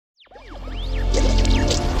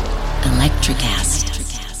NutraCast.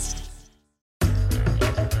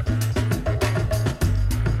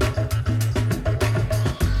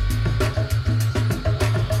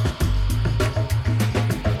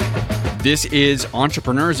 This is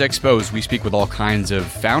Entrepreneurs Exposed. We speak with all kinds of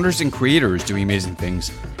founders and creators doing amazing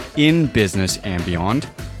things in business and beyond.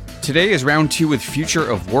 Today is round 2 with future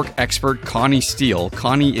of work expert Connie Steele.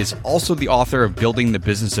 Connie is also the author of Building the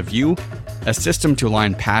Business of You, a system to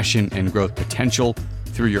align passion and growth potential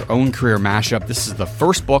through your own career mashup. This is the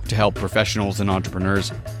first book to help professionals and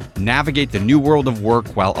entrepreneurs navigate the new world of work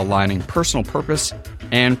while aligning personal purpose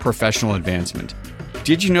and professional advancement.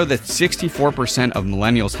 Did you know that 64% of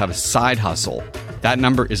millennials have a side hustle? That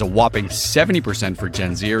number is a whopping 70% for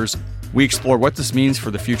Gen Zers. We explore what this means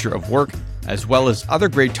for the future of work, as well as other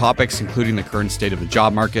great topics, including the current state of the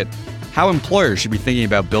job market, how employers should be thinking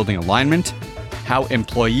about building alignment, how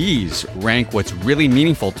employees rank what's really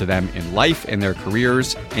meaningful to them in life and their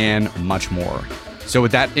careers, and much more. So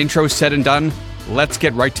with that intro said and done, let's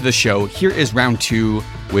get right to the show. Here is round 2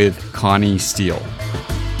 with Connie Steele.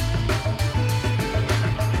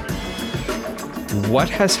 What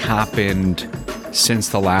has happened since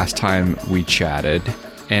the last time we chatted?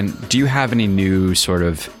 And do you have any new sort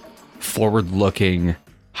of forward-looking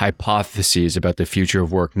hypotheses about the future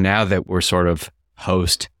of work now that we're sort of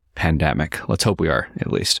post-pandemic? Let's hope we are,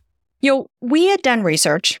 at least. We had done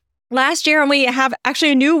research last year, and we have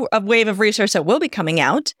actually a new wave of research that will be coming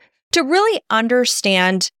out to really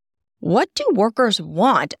understand what do workers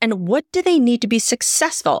want and what do they need to be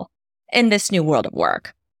successful in this new world of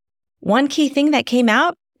work. One key thing that came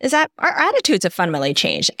out is that our attitudes have fundamentally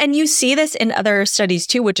changed. And you see this in other studies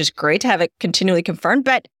too, which is great to have it continually confirmed.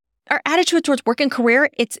 But our attitude towards work and career,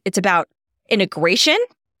 it's about integration,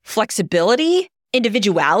 flexibility,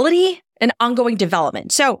 individuality, and ongoing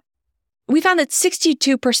development. So we found that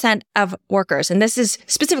 62% of workers, and this is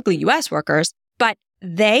specifically US workers, but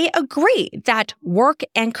they agree that work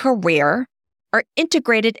and career are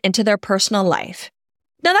integrated into their personal life.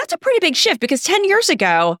 Now that's a pretty big shift because 10 years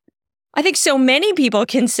ago, I think so many people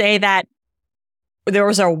can say that there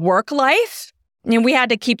was our work life, and we had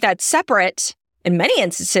to keep that separate in many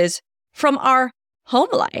instances from our home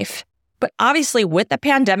life. But obviously, with the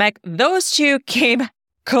pandemic, those two came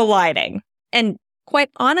colliding. And quite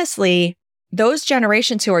honestly, those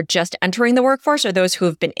generations who are just entering the workforce or those who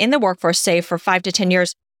have been in the workforce, say, for 5 to 10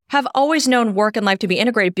 years, have always known work and life to be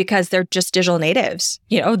integrated because they're just digital natives.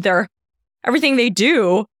 They're everything they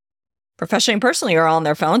do professionally and personally are on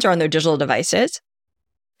their phones or on their digital devices.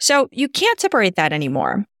 So you can't separate that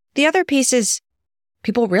anymore. The other piece is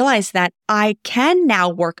people realize that I can now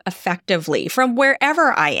work effectively from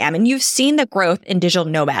wherever I am. And you've seen the growth in digital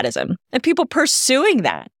nomadism and people pursuing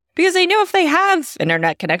that because they know if they have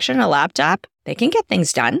internet connection, a laptop, they can get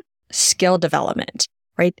things done. Skill development,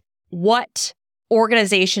 right? What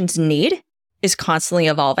organizations need is constantly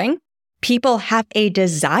evolving. People have a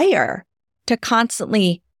desire to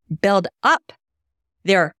constantly build up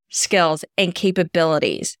their skills and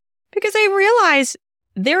capabilities because they realize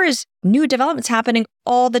there is new developments happening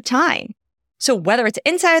all the time. So whether it's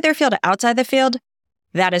inside of their field or outside the field,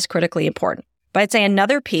 that is critically important. But I'd say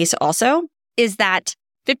another piece also is that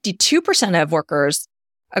 52% of workers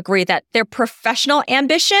agree that their professional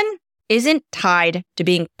ambition isn't tied to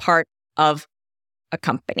being part of a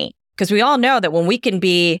company. Because we all know that when we can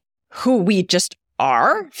be who we just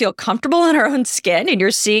are, feel comfortable in our own skin, and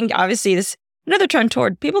you're seeing, obviously, this another trend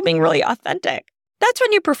toward people being really authentic. That's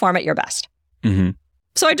when you perform at your best. Mm-hmm.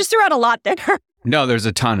 So I just threw out a lot there. No, there's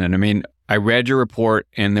a ton. And I mean, I read your report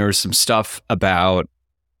and there was some stuff about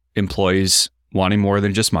employees wanting more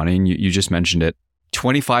than just money. And you just mentioned it.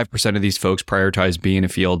 25% of these folks prioritize being in a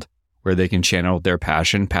field where they can channel their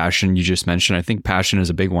passion. Passion, you just mentioned. I think passion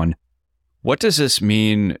is a big one. What does this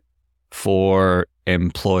mean for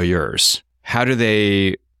employers? How do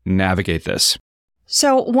they navigate this?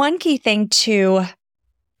 So one key thing to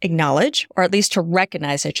acknowledge, or at least to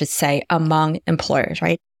recognize, I should say, among employers,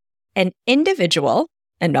 right? An individual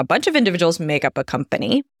and a bunch of individuals make up a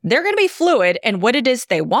company. They're going to be fluid in what it is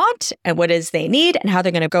they want and what it is they need and how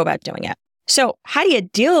they're going to go about doing it. So how do you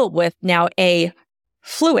deal with now a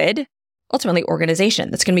fluid, ultimately, organization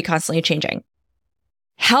that's going to be constantly changing?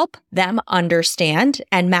 Help them understand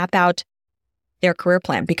and map out their career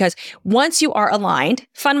plan. Because once you are aligned,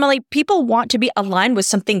 fundamentally, people want to be aligned with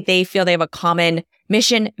something they feel they have a common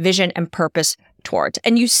mission, vision, and purpose towards.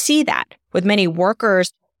 And you see that with many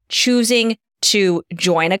workers choosing to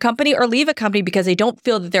join a company or leave a company because they don't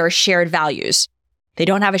feel that there are shared values. They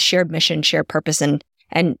don't have a shared mission, shared purpose, and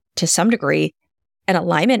to some degree, an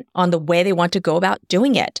alignment on the way they want to go about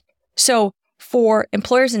doing it. So for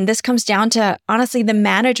employers, and this comes down to, honestly, the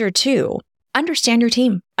manager too, understand your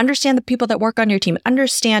team, understand the people that work on your team,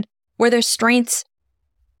 understand where their strengths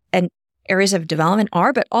and areas of development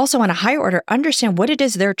are, but also on a higher order, understand what it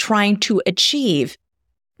is they're trying to achieve,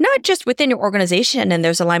 not just within your organization and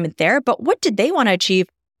there's alignment there, but what did they want to achieve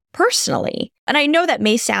personally? And I know that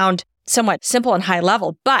may sound somewhat simple and high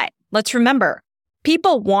level, but let's remember,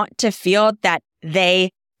 people want to feel that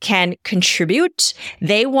they can contribute.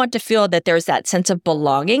 They want to feel that there's that sense of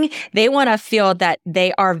belonging. They want to feel that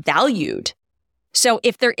they are valued. So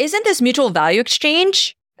if there isn't this mutual value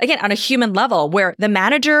exchange, again, on a human level, where the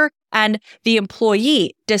manager and the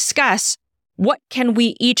employee discuss what can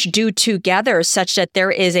we each do together such that there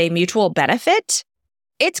is a mutual benefit,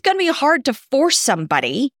 it's going to be hard to force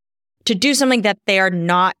somebody to do something that they are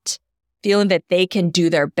not feeling that they can do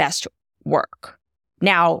their best work.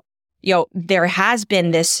 Now, there has been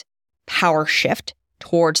this power shift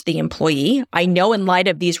towards the employee. I know in light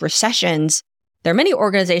of these recessions, there are many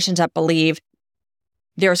organizations that believe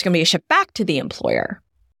there's going to be a shift back to the employer.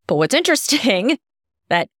 But what's interesting,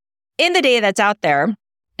 that in the data that's out there,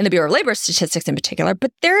 in the Bureau of Labor Statistics in particular,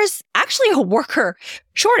 but there is actually a worker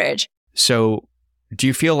shortage. So do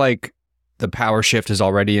you feel like the power shift is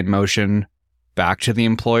already in motion back to the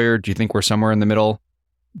employer? Do you think we're somewhere in the middle?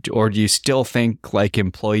 Or do you still think like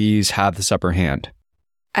employees have this upper hand?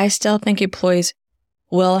 I still think employees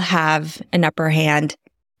will have an upper hand.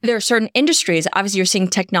 There are certain industries, obviously you're seeing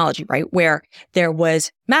technology, right, where there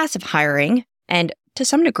was massive hiring. And to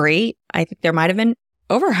some degree, I think there might have been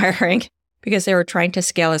overhiring because they were trying to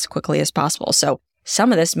scale as quickly as possible. So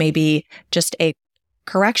some of this may be just a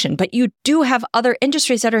correction, but you do have other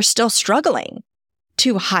industries that are still struggling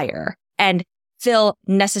to hire and fill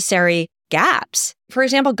necessary gaps. For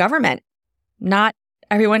example, government. Not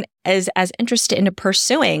everyone is as interested in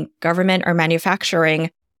pursuing government or manufacturing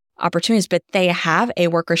opportunities, but they have a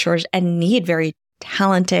worker shortage and need very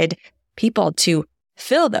talented people to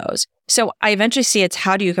fill those. So I eventually see it's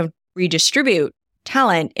how do you redistribute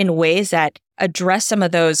talent in ways that address some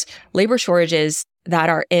of those labor shortages that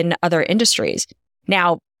are in other industries.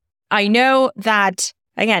 Now, I know that,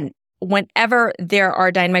 again, whenever there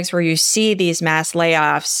are dynamics where you see these mass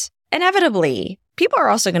layoffs, inevitably, people are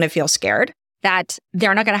also going to feel scared that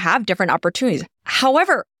they're not going to have different opportunities.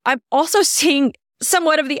 However, I'm also seeing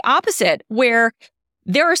somewhat of the opposite, where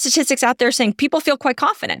there are statistics out there saying people feel quite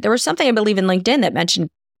confident. There was something I believe in LinkedIn that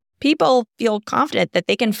mentioned people feel confident that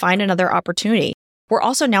they can find another opportunity. We're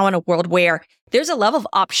also now in a world where there's a level of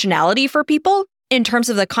optionality for people in terms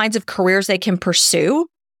of the kinds of careers they can pursue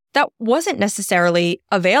that wasn't necessarily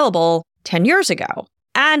available 10 years ago.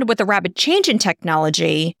 And with the rapid change in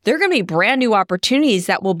technology, there are going to be brand new opportunities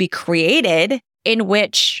that will be created in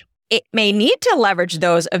which it may need to leverage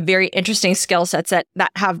those very interesting skill sets that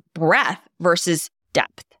have breadth versus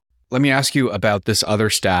depth. Let me ask you about this other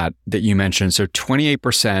stat that you mentioned. So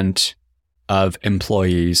 28% of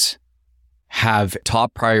employees have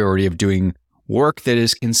top priority of doing work that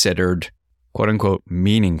is considered, quote unquote,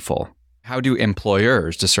 meaningful. How do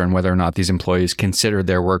employers discern whether or not these employees consider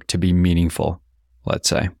their work to be meaningful, let's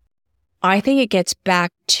say? I think it gets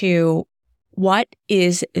back to what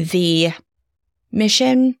is the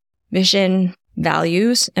mission, vision,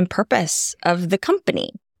 values, and purpose of the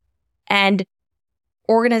company. And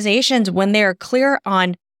organizations, when they're clear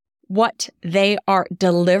on what they are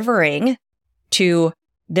delivering to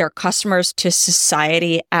their customers, to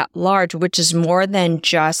society at large, which is more than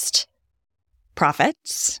just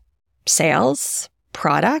profits, sales,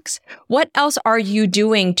 products. What else are you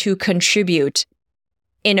doing to contribute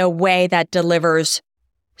in a way that delivers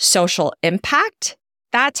social impact?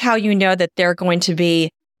 That's how you know that they're going to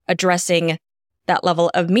be addressing that level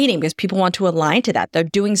of meaning, because people want to align to that. They're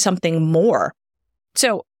doing something more.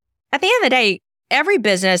 So at the end of the day, every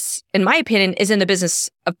business, in my opinion, is in the business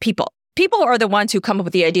of people. People are the ones who come up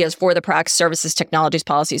with the ideas for the products, services, technologies,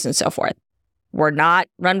 policies, and so forth. We're not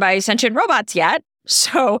run by sentient robots yet.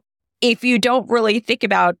 So if you don't really think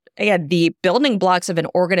about, again, the building blocks of an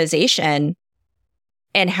organization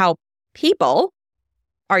and how people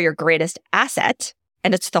are your greatest asset,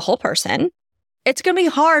 and it's the whole person, it's going to be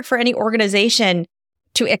hard for any organization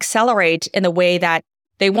to accelerate in the way that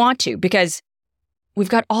they want to, because we've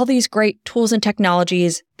got all these great tools and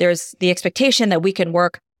technologies. There's the expectation that we can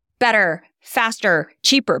work better, faster,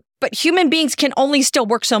 cheaper, but human beings can only still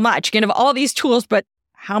work so much. You can have all these tools, but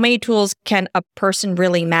how many tools can a person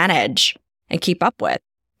really manage and keep up with?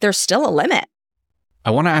 There's still a limit.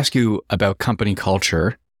 I want to ask you about company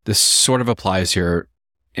culture. This sort of applies here,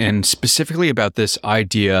 and specifically about this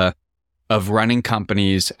idea of running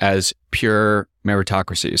companies as pure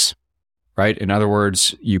meritocracies, right? In other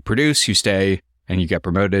words, you produce, you stay, and you get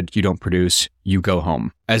promoted, you don't produce, you go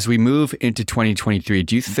home. As we move into 2023,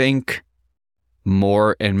 do you think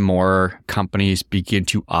more and more companies begin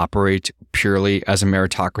to operate purely as a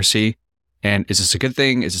meritocracy? And is this a good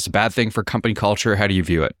thing? Is this a bad thing for company culture? How do you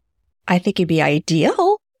view it? I think it'd be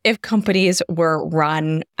ideal if companies were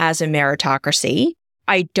run as a meritocracy.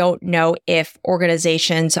 I don't know if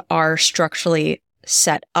organizations are structurally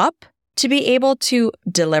set up to be able to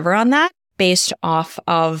deliver on that based off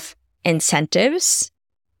of incentives,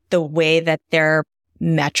 the way that their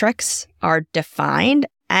metrics are defined,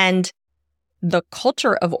 and the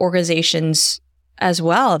culture of organizations as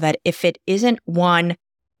well, that if it isn't one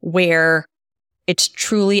where it's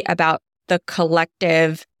truly about the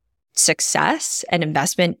collective success and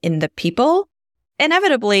investment in the people,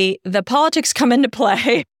 inevitably the politics come into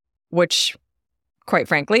play, which quite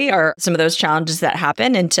frankly are some of those challenges that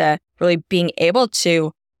happen into really being able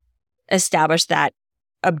to establish that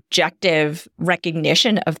objective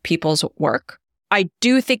recognition of people's work. I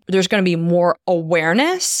do think there's going to be more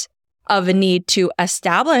awareness of a need to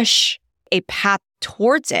establish a path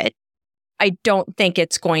towards it. I don't think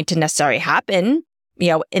it's going to necessarily happen,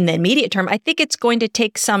 in the immediate term. I think it's going to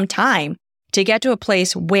take some time to get to a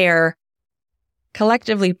place where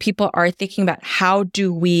collectively people are thinking about how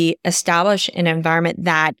do we establish an environment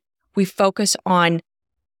that we focus on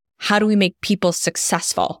how do we make people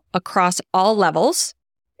successful across all levels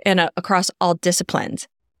and across all disciplines.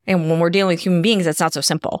 And when we're dealing with human beings, that's not so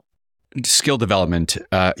simple. Skill development,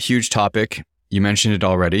 huge topic. You mentioned it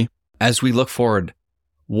already. As we look forward,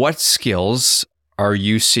 what skills are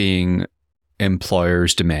you seeing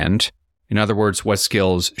employers demand? In other words, what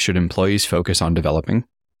skills should employees focus on developing?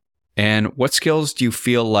 And what skills do you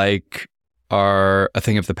feel like are a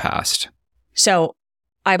thing of the past? So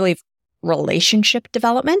I believe relationship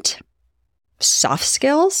development, soft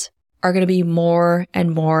skills are going to be more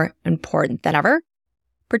and more important than ever,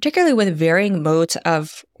 particularly with varying modes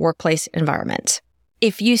of workplace environments.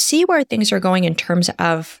 If you see where things are going in terms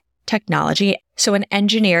of technology, so an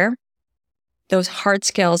engineer, those hard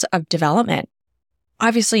skills of development,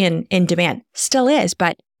 obviously in demand, still is,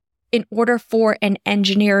 but in order for an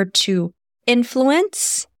engineer to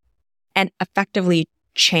influence and effectively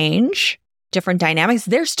change different dynamics,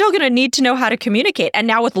 they're still going to need to know how to communicate. And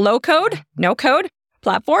now with low code, no code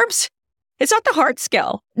platforms, it's not the hard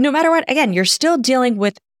skill. No matter what, again, you're still dealing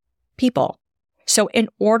with people. So in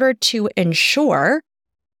order to ensure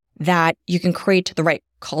that you can create the right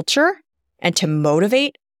culture and to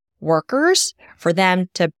motivate workers for them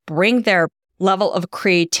to bring their level of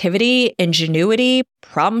creativity, ingenuity,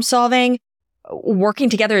 problem solving, working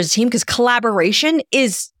together as a team, because collaboration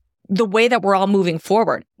is the way that we're all moving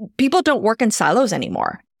forward. People don't work in silos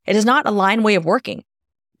anymore. It is not a line way of working.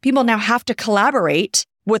 People now have to collaborate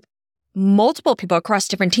with multiple people across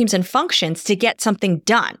different teams and functions to get something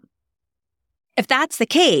done. If that's the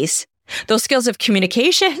case, those skills of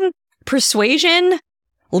communication, persuasion,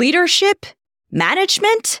 leadership,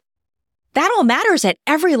 management, that all matters at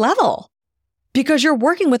every level because you're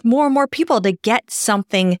working with more and more people to get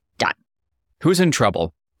something done. Who's in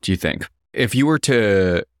trouble, do you think? If you were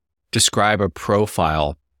to describe a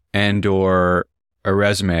profile and or a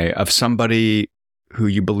resume of somebody who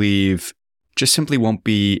you believe just simply won't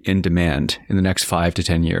be in demand in the next 5 to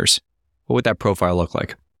 10 years, what would that profile look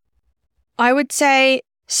like? I would say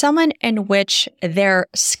someone in which their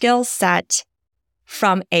skill set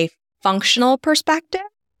from a functional perspective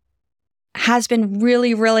has been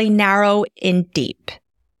really, really narrow and deep,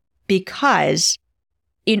 because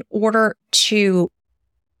in order to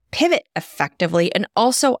pivot effectively and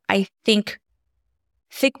also, I think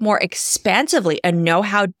more expansively and know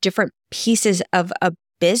how different pieces of a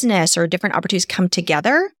business or different opportunities come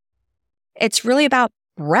together, it's really about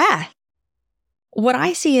breadth. What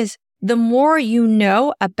I see is the more you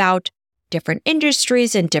know about different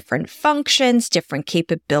industries and different functions, different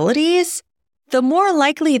capabilities, the more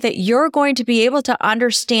likely that you're going to be able to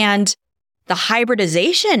understand the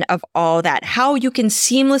hybridization of all that, how you can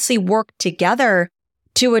seamlessly work together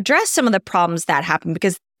to address some of the problems that happen,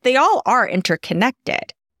 because they all are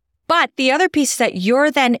interconnected. But the other piece is that you're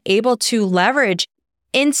then able to leverage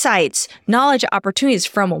insights, knowledge, opportunities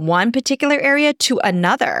from one particular area to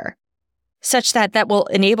another, such that that will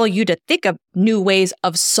enable you to think of new ways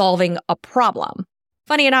of solving a problem.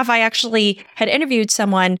 Funny enough, I actually had interviewed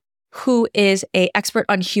someone who is an expert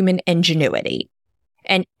on human ingenuity.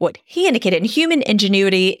 And what he indicated in human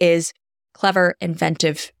ingenuity is clever,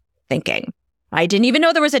 inventive thinking. I didn't even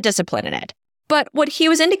know there was a discipline in it. But what he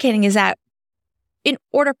was indicating is that in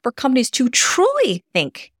order for companies to truly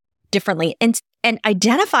think differently and and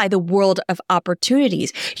identify the world of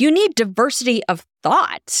opportunities. You need diversity of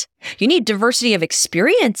thought. You need diversity of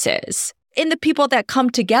experiences in the people that come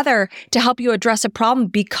together to help you address a problem,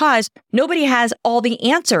 because nobody has all the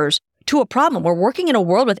answers to a problem. We're working in a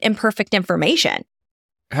world with imperfect information.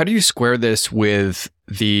 How do you square this with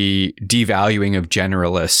the devaluing of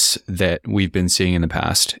generalists that we've been seeing in the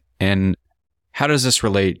past? And how does this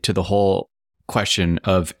relate to the whole question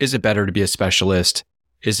of, is it better to be a specialist?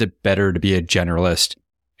 Is it better to be a generalist?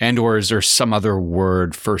 And or is there some other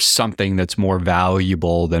word for something that's more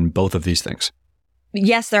valuable than both of these things?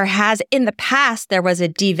 Yes, there has. In the past, there was a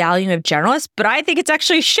devaluing of generalists, but I think it's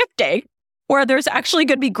actually shifting, where there's actually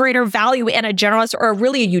going to be greater value in a generalist or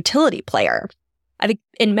really a utility player. I think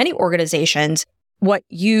in many organizations, what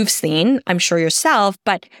you've seen, I'm sure yourself,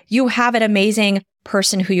 but you have an amazing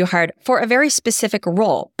person who you hired for a very specific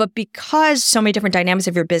role. But because so many different dynamics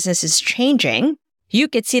of your business is changing, you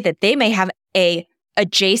could see that they may have a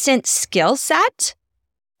adjacent skill set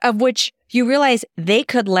of which you realize they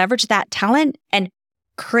could leverage that talent and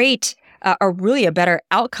create a better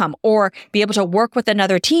outcome, or be able to work with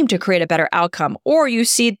another team to create a better outcome. Or you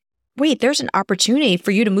see, wait, there's an opportunity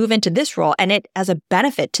for you to move into this role and it as a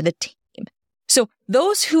benefit to the team. So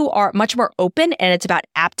those who are much more open and it's about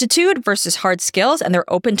aptitude versus hard skills, and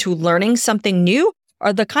they're open to learning something new,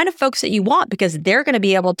 are the kind of folks that you want, because they're going to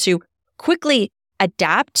be able to quickly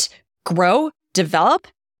adapt, grow, develop,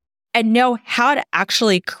 and know how to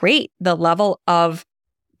actually create the level of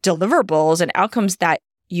deliverables and outcomes that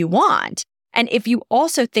you want. And if you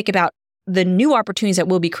also think about the new opportunities that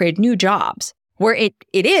will be created, new jobs, where it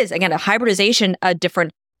is, again, a hybridization of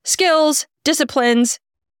different skills, disciplines,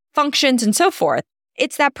 functions, and so forth.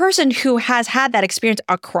 It's that person who has had that experience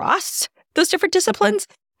across those different disciplines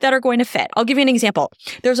that are going to fit. I'll give you an example.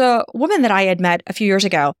 There's a woman that I had met a few years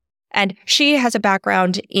ago, and she has a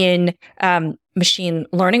background in machine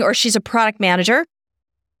learning, or she's a product manager,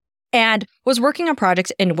 and was working on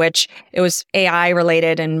projects in which it was AI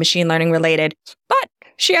related and machine learning related. But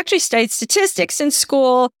she actually studied statistics in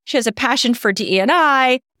school. She has a passion for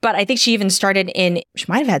DE&I, but I think she even started she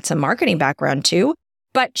might have had some marketing background too.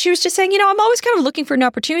 But she was just saying, I'm always kind of looking for new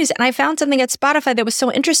opportunities. And I found something at Spotify that was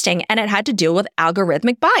so interesting, and it had to deal with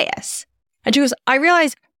algorithmic bias. And she goes, I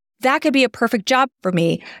realized that could be a perfect job for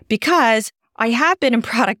me, because I have been in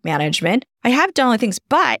product management. I have done all the things,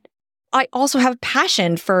 but I also have a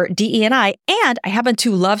passion for DE&I, and I happen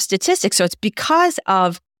to love statistics. So it's because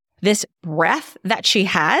of this breadth that she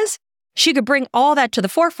has, she could bring all that to the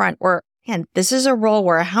forefront. Or, and this is a role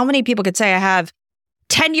where how many people could say I have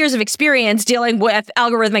 10 years of experience dealing with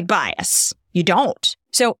algorithmic bias? You don't.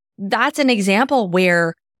 So that's an example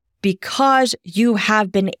where, because you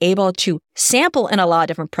have been able to sample in a lot of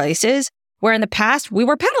different places, where in the past we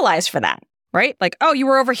were penalized for that, right? Like, oh, you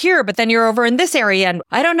were over here, but then you're over in this area. And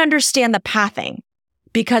I don't understand the pathing,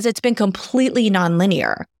 because it's been completely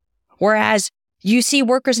nonlinear. Whereas you see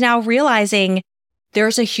workers now realizing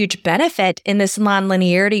there's a huge benefit in this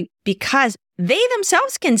nonlinearity, because they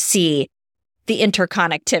themselves can see the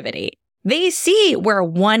interconnectivity. They see where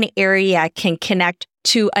one area can connect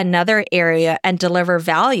to another area and deliver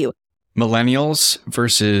value. Millennials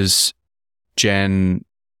versus Gen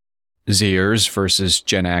Zers versus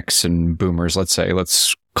Gen X and Boomers,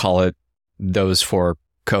 let's call it those four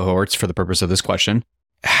cohorts for the purpose of this question.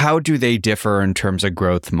 How do they differ in terms of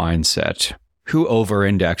growth mindset? Who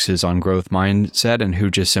over-indexes on growth mindset and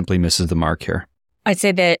who just simply misses the mark here? I'd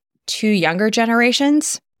say that two younger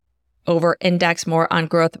generations over-index more on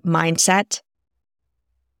growth mindset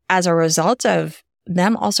as a result of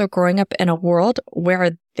them also growing up in a world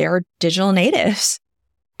where they're digital natives,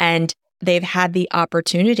 and they've had the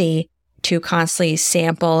opportunity to constantly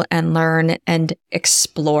sample and learn and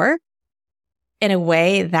explore in a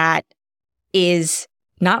way that is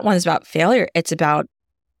not one that's about failure. It's about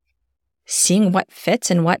seeing what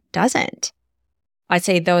fits and what doesn't. I'd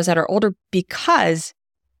say those that are older, because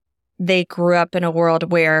they grew up in a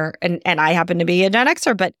world where, and I happen to be a Gen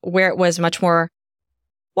Xer, but where it was much more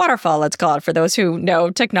waterfall, let's call it, for those who know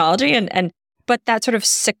technology, but that sort of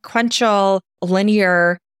sequential,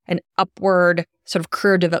 linear, and upward sort of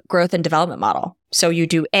career growth and development model. So you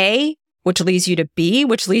do A, which leads you to B,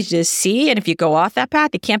 which leads you to C, and if you go off that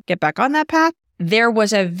path, you can't get back on that path. There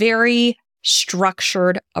was a very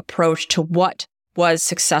structured approach to what was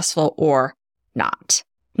successful or not.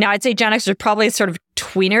 Now, I'd say Gen X are probably sort of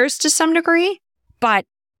tweeners to some degree, but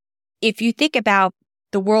if you think about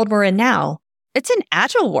the world we're in now, it's an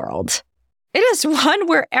agile world. It is one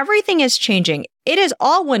where everything is changing. It is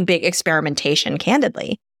all one big experimentation,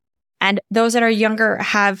 candidly. And those that are younger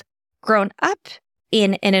have grown up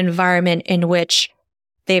in an environment in which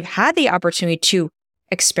they've had the opportunity to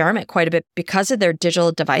experiment quite a bit because of their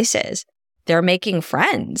digital devices. They're making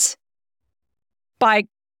friends by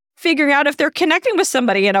figuring out if they're connecting with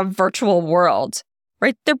somebody in a virtual world,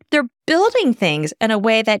 right? They're building things in a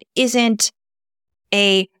way that isn't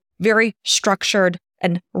a very structured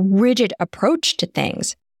and rigid approach to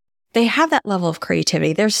things. They have that level of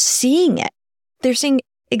creativity. They're seeing it. They're seeing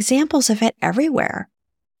examples of it everywhere.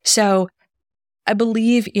 So I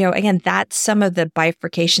believe, again, that's some of the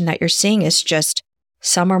bifurcation that you're seeing is just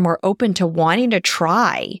some are more open to wanting to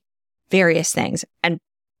try various things. And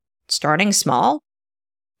starting small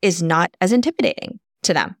is not as intimidating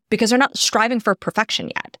to them because they're not striving for perfection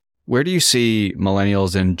yet. Where do you see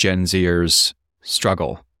millennials and Gen Zers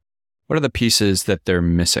struggle? What are the pieces that they're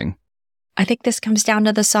missing? I think this comes down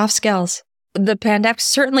to the soft skills. The pandemic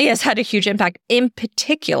certainly has had a huge impact, in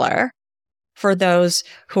particular for those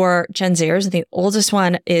who are Gen Zers. The oldest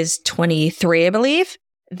one is 23, I believe.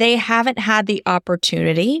 They haven't had the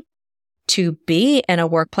opportunity to be in a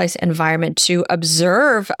workplace environment, to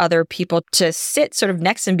observe other people, to sit sort of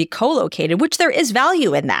next and be co-located, which there is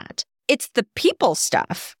value in that. It's the people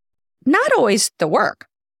stuff, not always the work.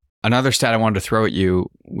 Another stat I wanted to throw at you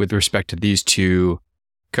with respect to these two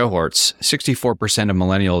cohorts, 64% of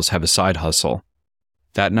millennials have a side hustle.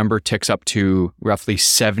 That number ticks up to roughly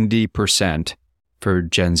 70% for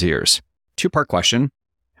Gen Zers. Two-part question.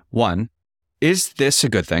 One, is this a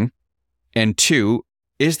good thing? And two,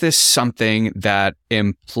 is this something that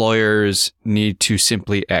employers need to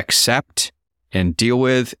simply accept and deal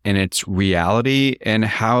with in its reality? And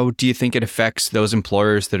how do you think it affects those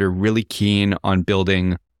employers that are really keen on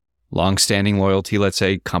building long-standing loyalty, let's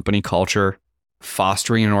say company culture,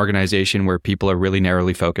 fostering an organization where people are really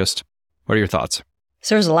narrowly focused? What are your thoughts?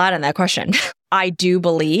 So there's a lot in that question. I do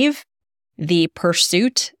believe the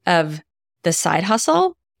pursuit of the side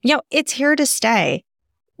hustle, it's here to stay.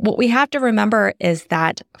 What we have to remember is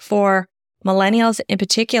that for millennials in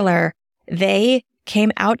particular, they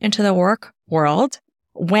came out into the work world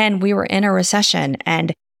when we were in a recession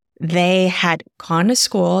and they had gone to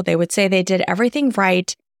school. They would say they did everything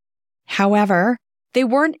right. However, they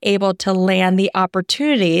weren't able to land the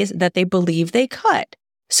opportunities that they believed they could.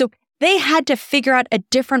 So they had to figure out a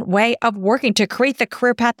different way of working to create the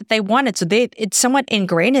career path that they wanted. So it's somewhat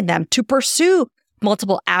ingrained in them to pursue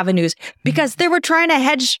multiple avenues because they were trying to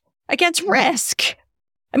hedge against risk.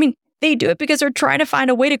 I mean, they do it because they're trying to find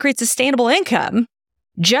a way to create sustainable income.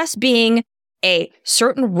 Just being a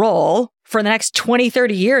certain role for the next 20,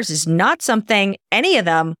 30 years is not something any of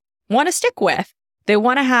them want to stick with. They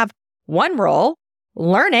want to have one role,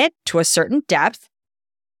 learn it to a certain depth,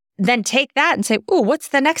 then take that and say, ooh, what's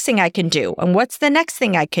the next thing I can do? And what's the next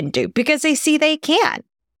thing I can do? Because they see they can.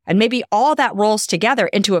 And maybe all that rolls together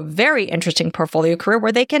into a very interesting portfolio career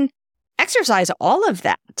where they can exercise all of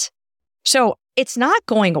that. So it's not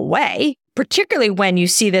going away, particularly when you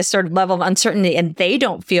see this sort of level of uncertainty and they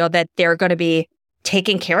don't feel that they're going to be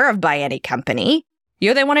taken care of by any company.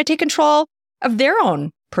 They want to take control of their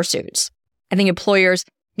own pursuits. I think employers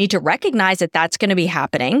need to recognize that that's going to be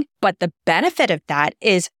happening. But the benefit of that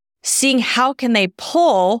is seeing how can they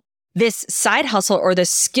pull this side hustle or the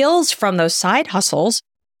skills from those side hustles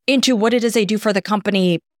into what it is they do for the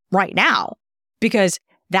company right now. Because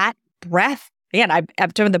that breadth, again,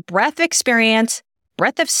 I've done the breadth of experience,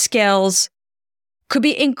 breadth of skills could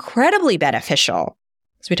be incredibly beneficial.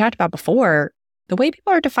 As we talked about before, the way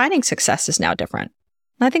people are defining success is now different.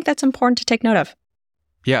 And I think that's important to take note of.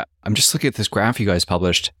 Yeah, I'm just looking at this graph you guys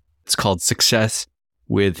published. It's called Success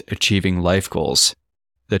with Achieving Life Goals.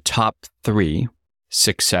 The top 3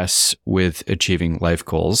 success with achieving life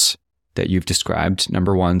goals that you've described.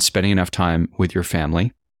 Number 1, spending enough time with your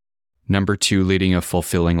family. Number 2, leading a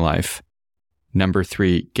fulfilling life. Number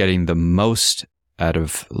 3, getting the most out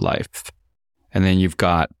of life. And then you've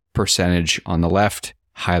got percentage on the left,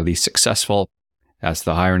 highly successful. That's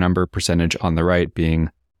the higher number, percentage on the right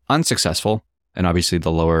being unsuccessful, and obviously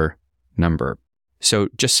the lower number. So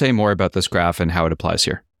just say more about this graph and how it applies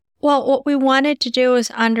here. Well, what we wanted to do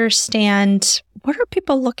is understand what are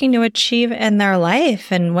people looking to achieve in their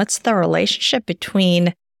life and what's the relationship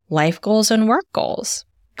between life goals and work goals.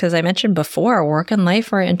 Because I mentioned before, work and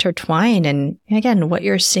life are intertwined. And again, what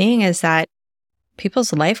you're seeing is that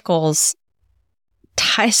people's life goals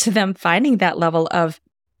ties to them finding that level of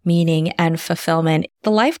meaning and fulfillment.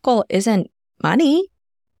 The life goal isn't money.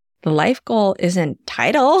 The life goal isn't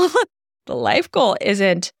title. The life goal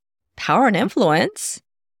isn't power and influence.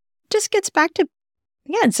 It just gets back to,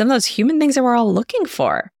 again, some of those human things that we're all looking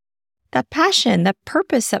for. That passion, that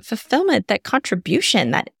purpose, that fulfillment, that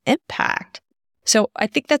contribution, that impact. So I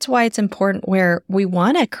think that's why it's important where we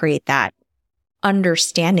want to create that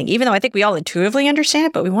understanding, even though I think we all intuitively understand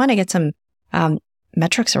it, but we want to get some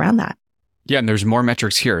metrics around that. Yeah, and there's more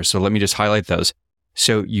metrics here. So let me just highlight those.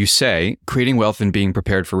 So you say creating wealth and being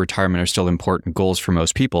prepared for retirement are still important goals for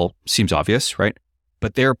most people. Seems obvious, right?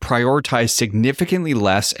 But they're prioritized significantly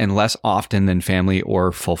less and less often than family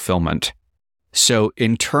or fulfillment. So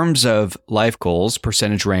in terms of life goals,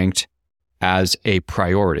 percentage ranked as a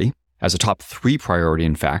priority, as a top 3 priority,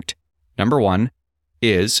 in fact, number 1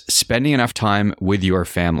 is spending enough time with your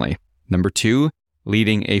family. Number 2,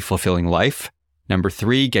 leading a fulfilling life. Number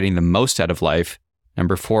 3, getting the most out of life.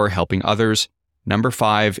 Number 4, helping others. Number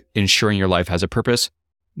 5, ensuring your life has a purpose.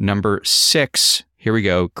 Number 6, here we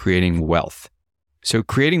go, creating wealth. So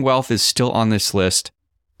creating wealth is still on this list,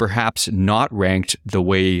 perhaps not ranked the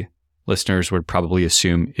way listeners would probably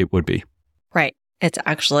assume it would be. Right. It's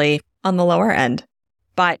actually on the lower end.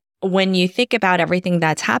 But when you think about everything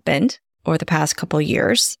that's happened over the past couple of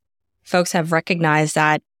years, folks have recognized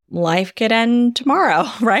that life could end tomorrow,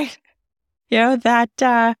 right?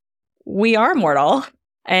 That we are mortal.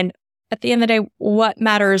 And at the end of the day, what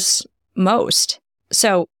matters most?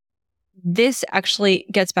 So this actually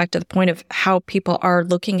gets back to the point of how people are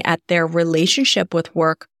looking at their relationship with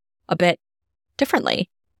work a bit differently.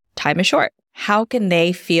 Time is short. How can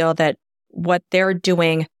they feel that what they're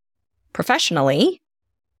doing professionally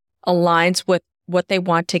aligns with what they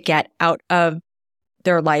want to get out of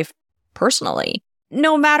their life personally?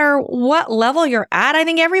 No matter what level you're at, I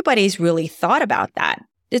think everybody's really thought about that.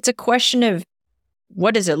 It's a question of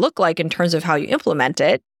what does it look like in terms of how you implement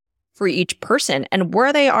it for each person and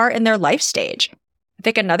where they are in their life stage. I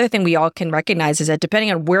think another thing we all can recognize is that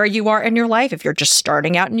depending on where you are in your life, if you're just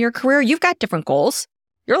starting out in your career, you've got different goals.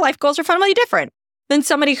 Your life goals are fundamentally different than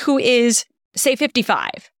somebody who is, say,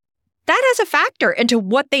 55. That has a factor into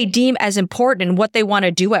what they deem as important and what they want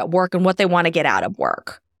to do at work and what they want to get out of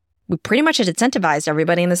work. We pretty much have incentivized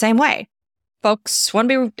everybody in the same way. Folks want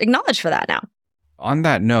to be acknowledged for that now. On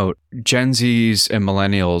that note, Gen Zs and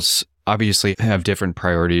millennials obviously have different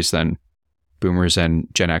priorities than boomers and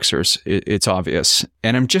Gen Xers. It's obvious.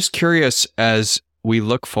 And I'm just curious, as we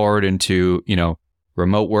look forward into,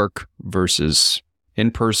 remote work versus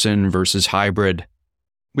in-person versus hybrid,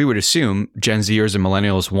 we would assume Gen Zers and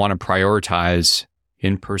millennials want to prioritize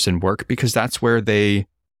in-person work because that's where they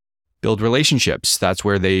build relationships. That's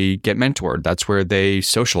where they get mentored. That's where they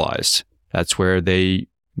socialize. That's where they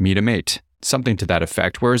meet a mate. Something to that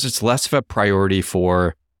effect. Whereas it's less of a priority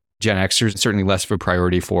for Gen Xers, certainly less of a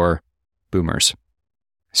priority for boomers.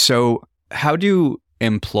 So how do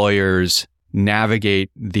employers navigate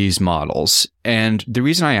these models? And the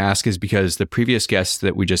reason I ask is because the previous guest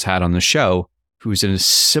that we just had on the show, who's in a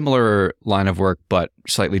similar line of work, but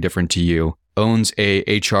slightly different to you, owns a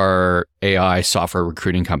HR AI software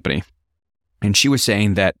recruiting company. And she was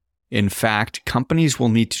saying that, in fact, companies will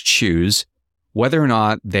need to choose whether or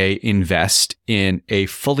not they invest in a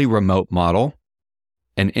fully remote model,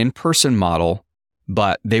 an in-person model,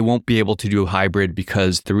 but they won't be able to do hybrid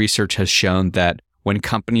because the research has shown that when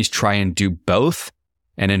companies try and do both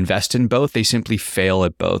and invest in both, they simply fail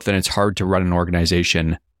at both. And it's hard to run an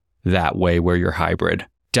organization that way where you're hybrid.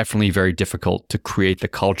 Definitely very difficult to create the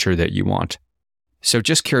culture that you want. So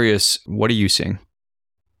just curious, what are you seeing?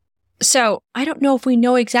 So I don't know if we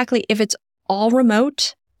know exactly if it's all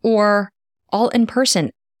remote or all in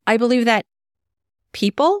person. I believe that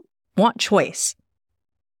people want choice.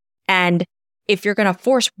 And if you're going to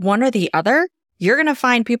force one or the other, you're going to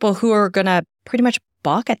find people who are going to pretty much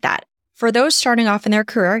balk at that. For those starting off in their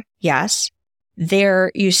career, yes,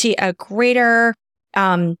 there you see a greater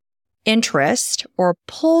interest or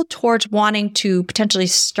pull towards wanting to potentially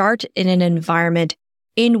start in an environment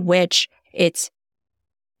in which it's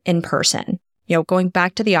in person, going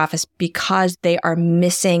back to the office because they are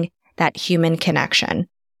missing that human connection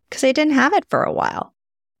because they didn't have it for a while.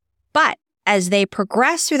 But as they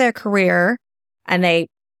progress through their career and they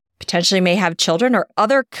potentially may have children or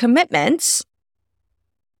other commitments,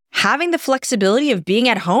 having the flexibility of being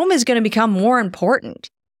at home is going to become more important.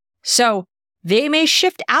 So they may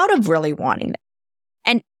shift out of really wanting that.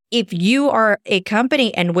 And if you are a company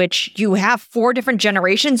in which you have 4 different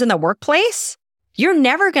generations in the workplace, you're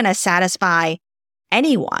never going to satisfy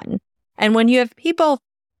anyone. And when you have people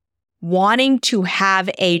wanting to have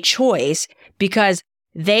a choice because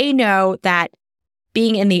they know that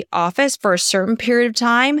being in the office for a certain period of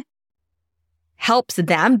time helps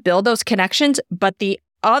them build those connections, but the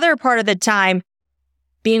other part of the time,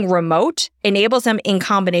 being remote enables them in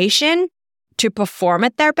combination to perform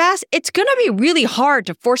at their best, it's going to be really hard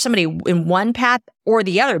to force somebody in one path or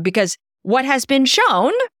the other because what has been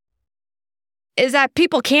shown is that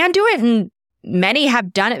people can do it and many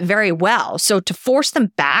have done it very well. So to force them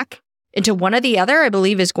back into one or the other, I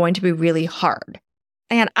believe is going to be really hard.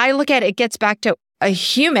 And I look at it gets back to a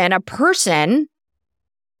human, a person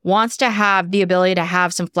wants to have the ability to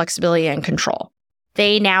have some flexibility and control.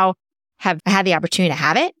 They now have had the opportunity to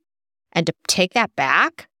have it, and to take that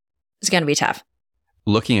back is going to be tough.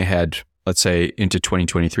 Looking ahead, let's say into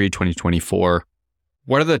 2023, 2024,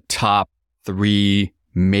 what are the top 3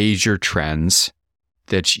 major trends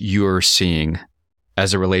that you're seeing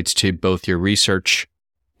as it relates to both your research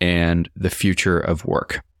and the future of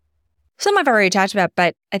work? Some I've already talked about,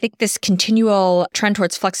 but I think this continual trend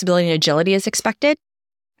towards flexibility and agility is expected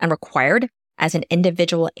and required as an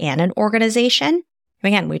individual and an organization.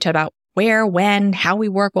 Again, we talked about where, when, how we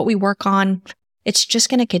work, what we work on. It's just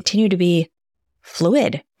going to continue to be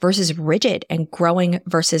fluid versus rigid and growing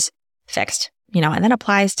versus fixed, and that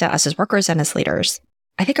applies to us as workers and as leaders.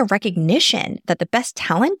 I think a recognition that the best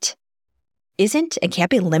talent isn't and can't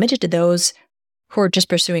be limited to those who are just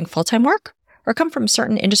pursuing full-time work or come from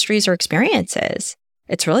certain industries or experiences.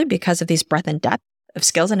 It's really because of these breadth and depth of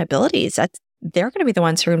skills and abilities that they're going to be the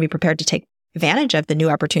ones who are going to be prepared to take advantage of the new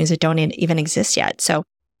opportunities that don't even exist yet. So,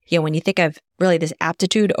 when you think of really this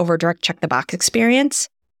aptitude over direct check the box experience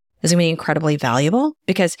is going to be incredibly valuable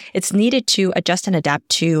because it's needed to adjust and adapt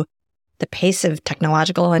to the pace of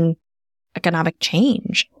technological and economic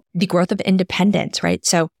change, the growth of independence, right?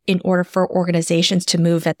 So in order for organizations to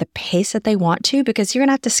move at the pace that they want to, because you're going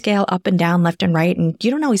to have to scale up and down, left and right, and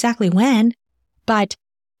you don't know exactly when, but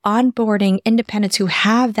onboarding independents who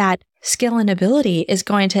have that skill and ability is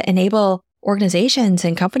going to enable organizations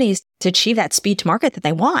and companies to achieve that speed to market that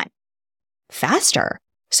they want faster.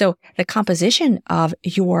 So the composition of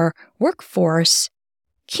your workforce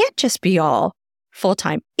can't just be all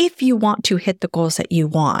full-time if you want to hit the goals that you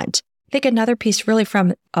want. I think another piece really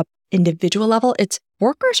from an individual level, it's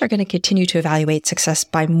workers are going to continue to evaluate success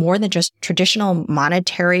by more than just traditional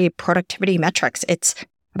monetary productivity metrics. It's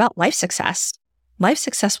about life success. Life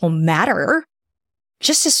success will matter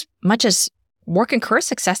just as much as work and career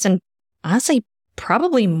success, and honestly,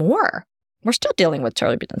 probably more. We're still dealing with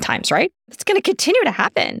turbulent times, right? It's going to continue to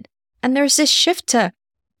happen. And there's this shift to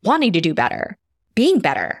wanting to do better, being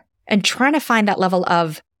better, and trying to find that level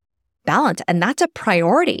of balance. And that's a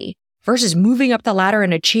priority versus moving up the ladder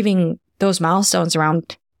and achieving those milestones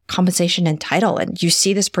around compensation and title. And you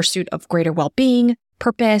see this pursuit of greater well-being,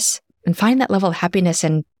 purpose, and find that level of happiness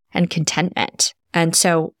and contentment. And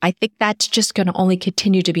so I think that's just going to only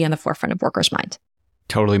continue to be on the forefront of workers' minds.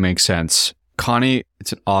 Totally makes sense. Connie,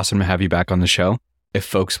 it's awesome to have you back on the show. If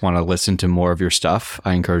folks want to listen to more of your stuff,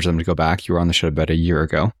 I encourage them to go back. You were on the show about a year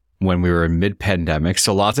ago when we were in mid-pandemic.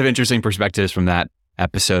 So lots of interesting perspectives from that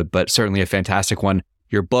episode, but certainly a fantastic one.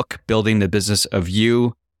 Your book, Building the Business of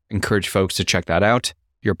You, encourage folks to check that out.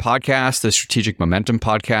 Your podcast, the Strategic Momentum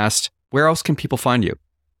Podcast. Where else can people find you?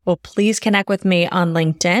 Well, please connect with me on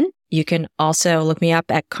LinkedIn. You can also look me up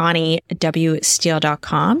at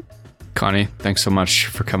ConnieWsteele.com. Connie, thanks so much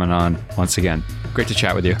for coming on once again. Great to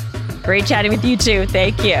chat with you. Great chatting with you too.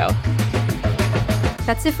 Thank you.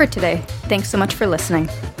 That's it for today. Thanks so much for listening.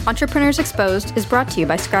 Entrepreneurs Exposed is brought to you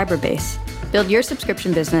by Scriberbase. Build your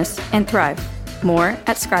subscription business and thrive. More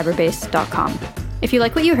at scriberbase.com. If you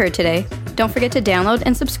like what you heard today, don't forget to download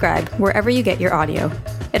and subscribe wherever you get your audio.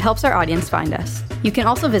 It helps our audience find us. You can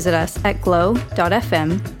also visit us at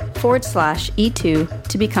glow.fm/E2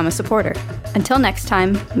 to become a supporter. Until next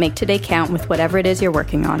time, make today count with whatever it is you're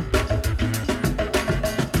working on.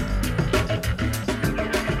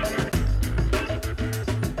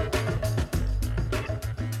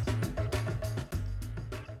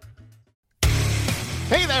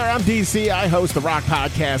 Hey there, I'm DC. I host the rock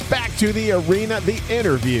podcast, Back to the Arena, The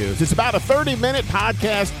Interviews. It's about a 30-minute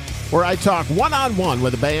podcast where I talk one-on-one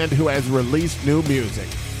with a band who has released new music.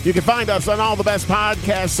 You can find us on all the best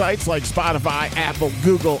podcast sites like Spotify, Apple,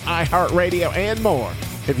 Google, iHeartRadio, and more.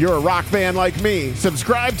 If you're a rock fan like me,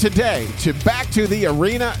 subscribe today to Back to the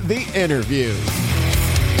Arena, The Interviews.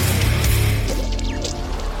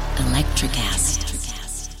 Electricast.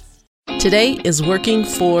 Today is working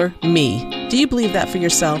for me. Do you believe that for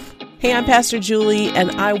yourself? Hey, I'm Pastor Julie, and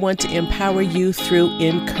I want to empower you through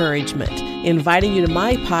encouragement. Inviting you to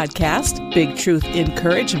my podcast, Big Truth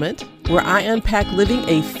Encouragement, where I unpack living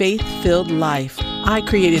a faith-filled life. I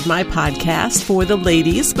created my podcast for the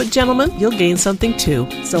ladies, but gentlemen, you'll gain something too.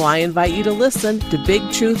 So I invite you to listen to Big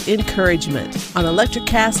Truth Encouragement on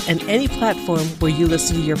Electricast and any platform where you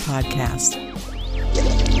listen to your podcast.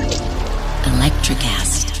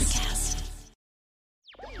 Electricast.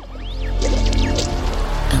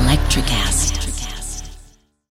 Electricast.